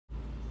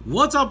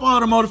What's up,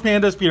 Automotive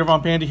Pandas? Peter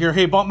von Panda here.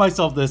 Hey, bought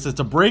myself this. It's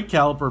a brake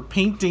caliper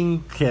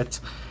painting kit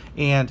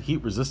and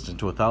heat resistant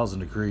to 1,000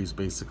 degrees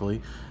basically.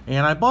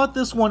 And I bought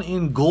this one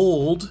in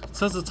gold. It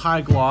says it's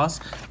high gloss.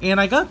 And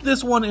I got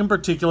this one in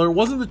particular. It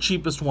wasn't the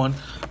cheapest one,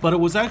 but it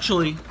was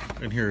actually,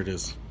 and here it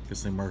is. I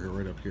guess they mark it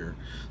right up here.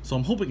 So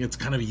I'm hoping it's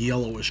kind of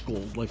yellowish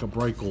gold, like a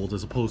bright gold,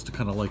 as opposed to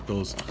kind of like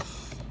those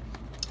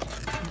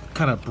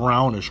kind of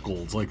brownish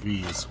golds like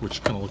these,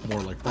 which kind of look more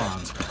like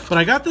bronze. But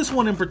I got this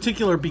one in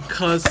particular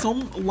because a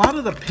lot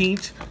of the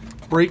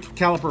brake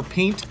caliper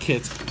paint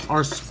kits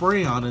are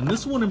spray-on, and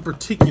this one in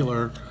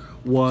particular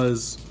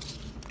was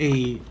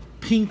a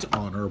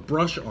paint-on or a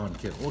brush-on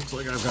kit. It looks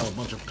like I've got a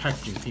bunch of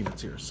packaging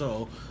peanuts here,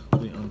 so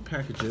let me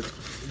unpackage it.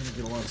 I'm gonna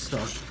get a lot of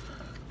stuff.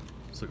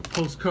 It's like a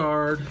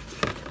postcard.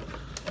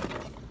 I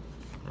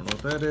don't know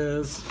what that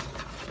is.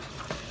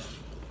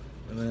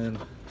 And then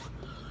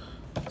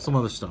some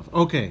other stuff.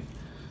 Okay,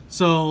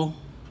 so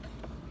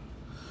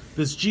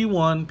this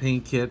G1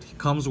 paint kit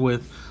comes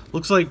with,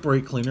 looks like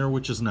brake cleaner,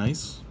 which is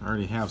nice. I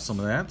already have some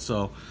of that,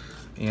 so,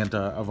 and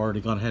I've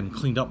already gone ahead and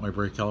cleaned up my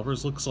brake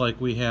calipers. Looks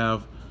like we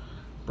have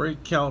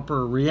brake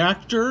caliper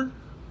reactor,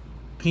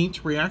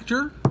 paint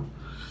reactor,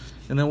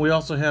 and then we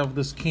also have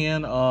this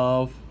can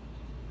of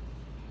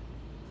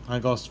high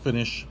gloss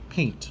finish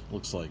paint,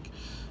 looks like.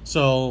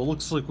 So it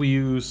looks like we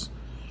use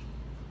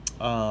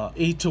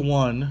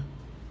 8:1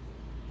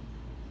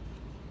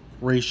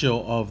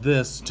 ratio of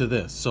this to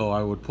this. So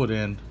I would put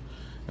in,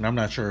 and I'm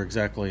not sure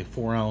exactly,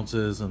 4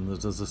 ounces, and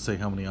does this say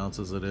how many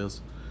ounces it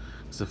is?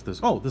 As if this,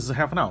 oh, this is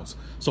 ½ ounce.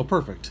 So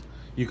perfect.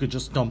 You could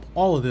just dump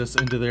all of this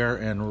into there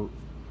and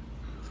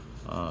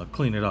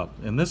clean it up.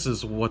 And this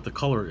is what the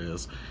color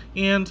is.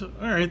 And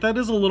all right, that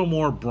is a little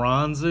more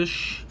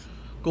bronzish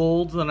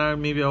gold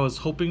than maybe I was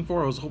hoping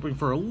for. I was hoping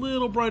for a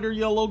little brighter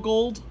yellow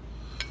gold.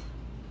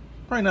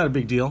 Probably not a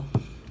big deal.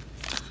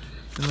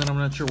 And then I'm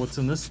not sure what's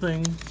in this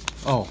thing.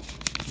 Oh,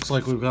 looks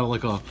like we've got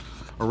like a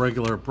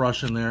regular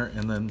brush in there,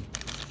 and then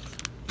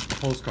a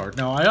postcard.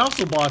 Now I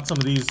also bought some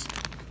of these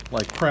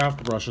like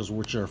craft brushes,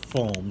 which are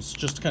foams,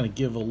 just to kind of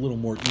give a little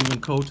more even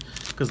coat,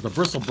 because the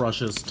bristle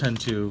brushes tend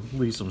to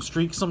leave some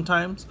streaks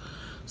sometimes.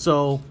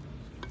 So,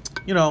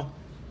 you know,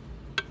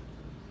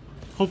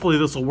 hopefully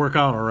this will work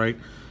out all right.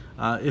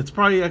 It's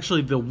probably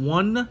actually the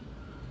one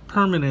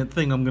permanent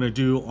thing I'm going to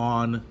do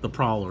on the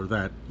Prowler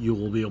that you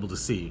will be able to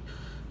see.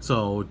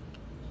 So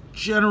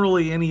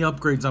generally any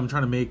upgrades I'm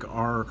trying to make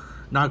are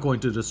not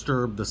going to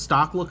disturb the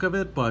stock look of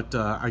it, but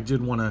I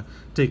did want to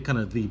take kind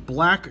of the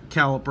black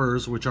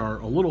calipers, which are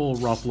a little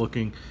rough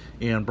looking,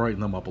 and brighten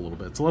them up a little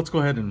bit. So let's go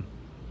ahead and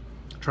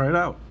try it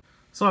out.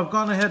 So I've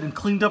gone ahead and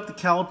cleaned up the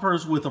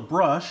calipers with a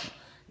brush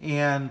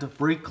and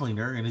brake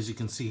cleaner, and as you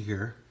can see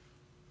here,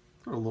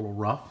 they're a little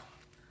rough,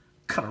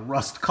 kind of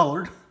rust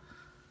colored.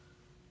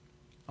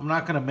 I'm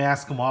not going to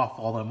mask them off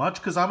all that much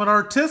because I'm an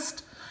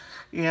artist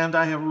and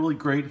I have really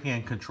great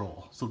hand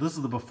control. So this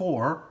is the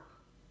before,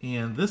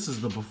 and this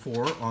is the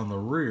before on the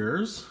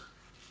rears.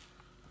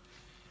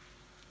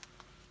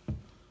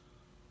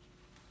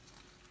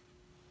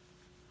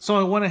 So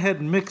I went ahead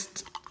and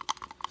mixed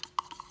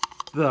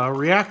the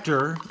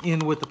reactor in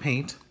with the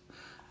paint.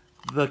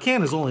 The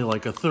can is only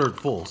like 1/3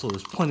 full, so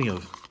there's plenty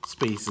of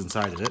space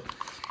inside of it.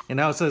 And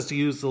now it says to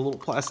use the little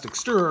plastic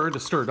stirrer to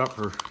stir it up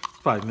for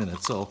 5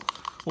 minutes. So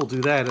we'll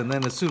do that, and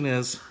then as soon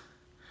as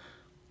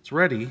it's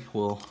ready,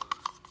 we'll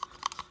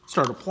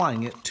start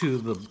applying it to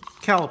the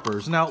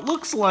calipers. Now it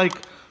looks like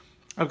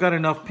I've got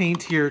enough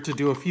paint here to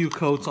do a few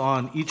coats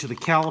on each of the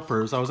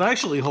calipers. I was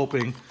actually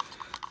hoping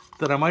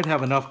that I might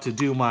have enough to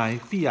do my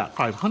Fiat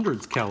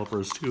 500's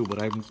calipers too, but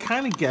I'm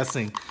kind of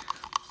guessing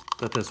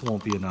that this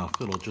won't be enough.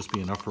 It'll just be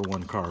enough for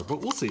one car,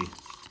 but we'll see.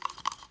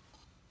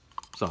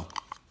 So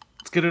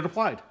let's get it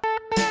applied.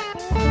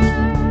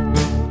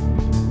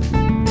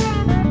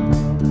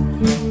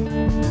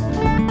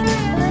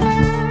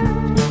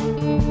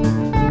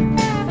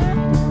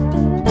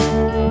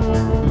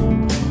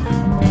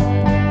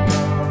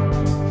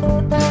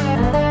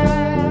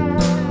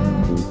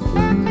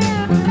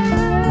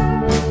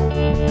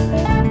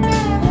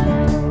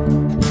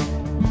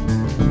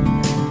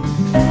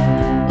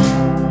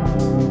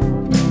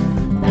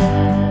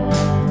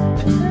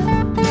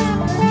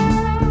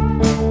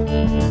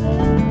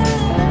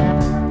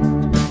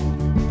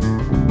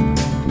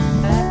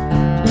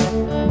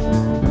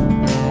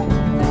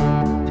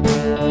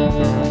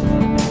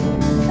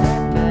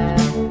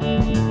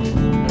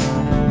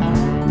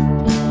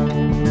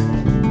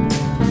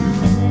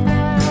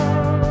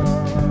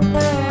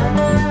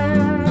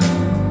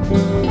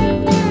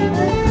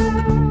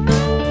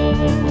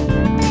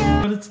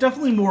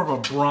 Definitely more of a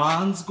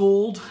bronze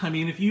gold. I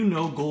mean, if you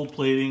know gold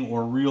plating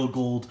or real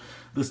gold,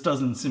 this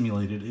doesn't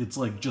simulate it. It's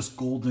like just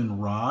golden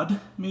rod,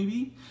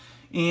 maybe.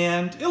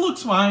 And it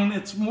looks fine.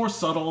 It's more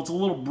subtle. It's a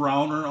little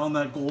browner on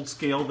that gold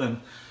scale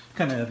than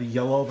kind of the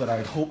yellow that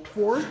I'd hoped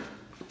for.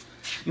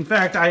 In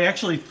fact, I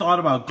actually thought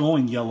about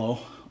going yellow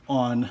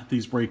on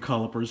these brake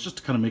calipers just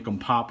to kind of make them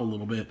pop a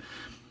little bit.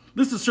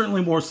 This is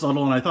certainly more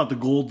subtle, and I thought the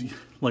gold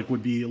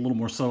would be a little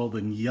more subtle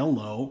than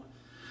yellow.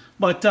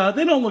 But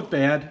they don't look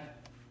bad.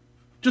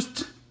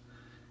 Just,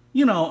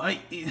 you know,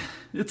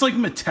 it's like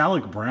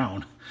metallic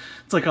brown.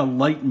 It's like a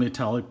light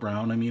metallic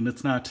brown. I mean,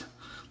 it's not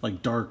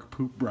like dark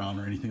poop brown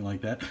or anything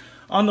like that.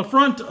 On the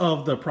front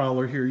of the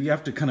Prowler here, you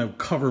have to kind of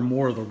cover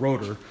more of the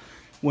rotor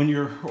when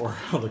you're, or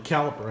the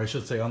caliper, I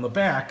should say, on the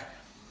back,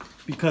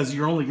 because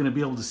you're only going to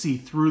be able to see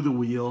through the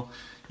wheel.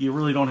 You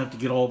really don't have to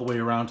get all the way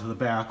around to the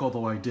back,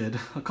 although I did.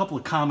 A couple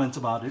of comments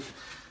about it.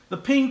 The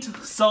paint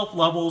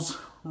self-levels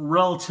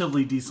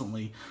relatively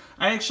decently.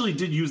 I actually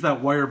did use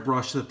that wire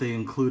brush that they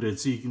included,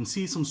 so you can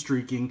see some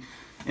streaking.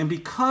 And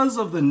because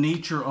of the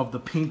nature of the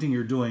painting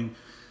you're doing,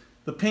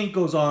 the paint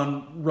goes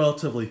on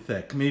relatively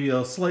thick, maybe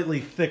a slightly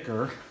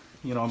thicker,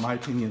 you know, in my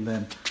opinion,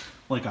 than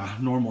like a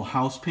normal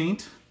house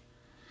paint.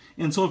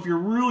 And so if you're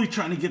really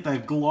trying to get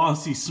that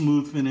glossy,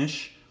 smooth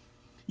finish,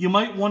 you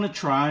might want to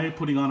try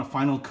putting on a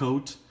final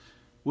coat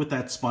with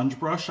that sponge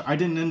brush. I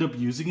didn't end up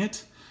using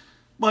it,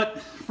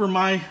 but for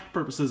my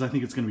purposes, I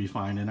think it's going to be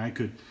fine, and I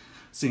could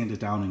sand it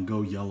down and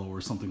go yellow or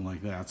something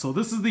like that. So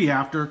this is the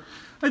after.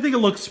 I think it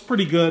looks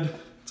pretty good.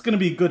 It's going to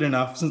be good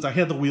enough since I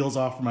had the wheels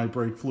off for my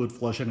brake fluid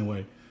flush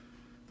anyway.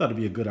 Thought it'd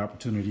be a good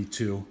opportunity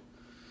to,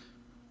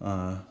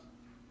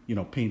 you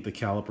know, paint the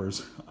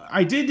calipers.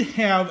 I did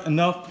have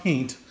enough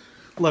paint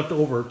left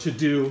over to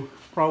do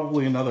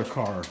probably another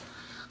car.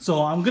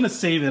 So I'm going to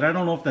save it. I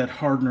don't know if that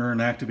hardener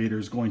and activator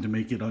is going to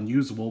make it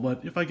unusable,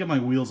 but if I get my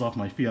wheels off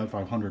my Fiat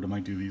 500, I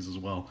might do these as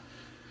well.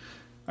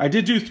 I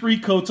did do 3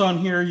 coats on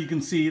here. You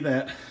can see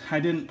that I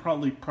didn't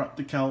probably prep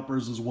the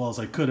calipers as well as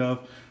I could have.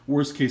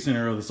 Worst case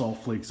scenario, this all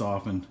flakes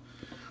off and,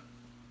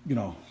 you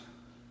know,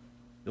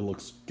 it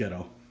looks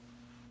ghetto.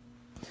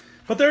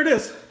 But there it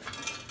is.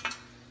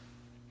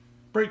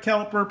 Brake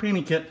caliper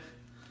painting kit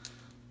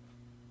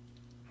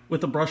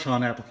with a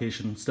brush-on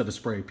application instead of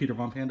spray. Peter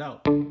Von Panda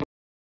out.